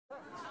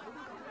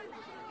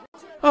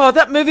Oh,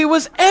 that movie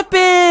was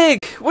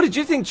epic! What did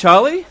you think,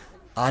 Charlie?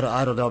 I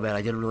don't know, man.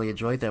 I didn't really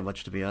enjoy it that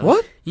much, to be honest.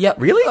 What? Yeah.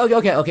 Really?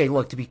 Okay,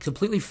 look, to be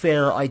completely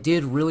fair, I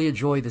did really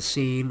enjoy the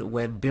scene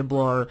when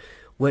Bimblar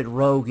went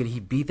rogue and he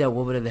beat that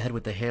woman in the head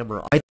with the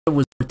hammer. I thought it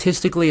was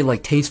artistically and,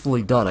 like,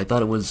 tastefully done. I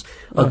thought it was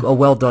a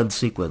well-done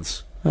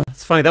sequence.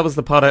 It's funny, that was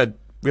the part I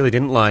really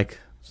didn't like.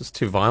 It's just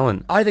too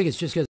violent. I think it's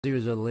just because he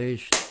was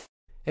unleashed.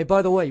 Hey,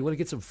 by the way, you want to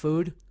get some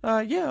food?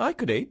 Yeah, I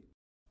could eat.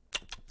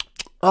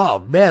 Oh,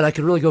 man, I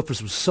could really go for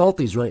some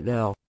salties right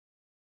now.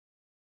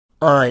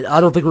 Alright, I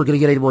don't think we're going to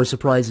get any more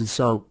surprises,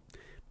 so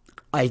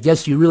I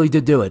guess you really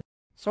did do it.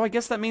 So I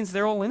guess that means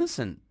they're all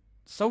innocent.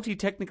 Salty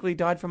technically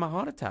died from a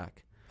heart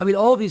attack. I mean,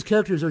 all of these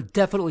characters are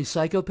definitely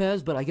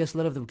psychopaths, but I guess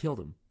none of them killed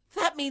him.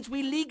 That means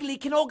we legally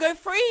can all go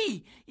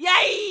free!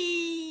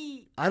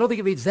 Yay! I don't think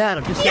it means that,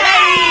 I'm just...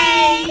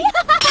 Yay!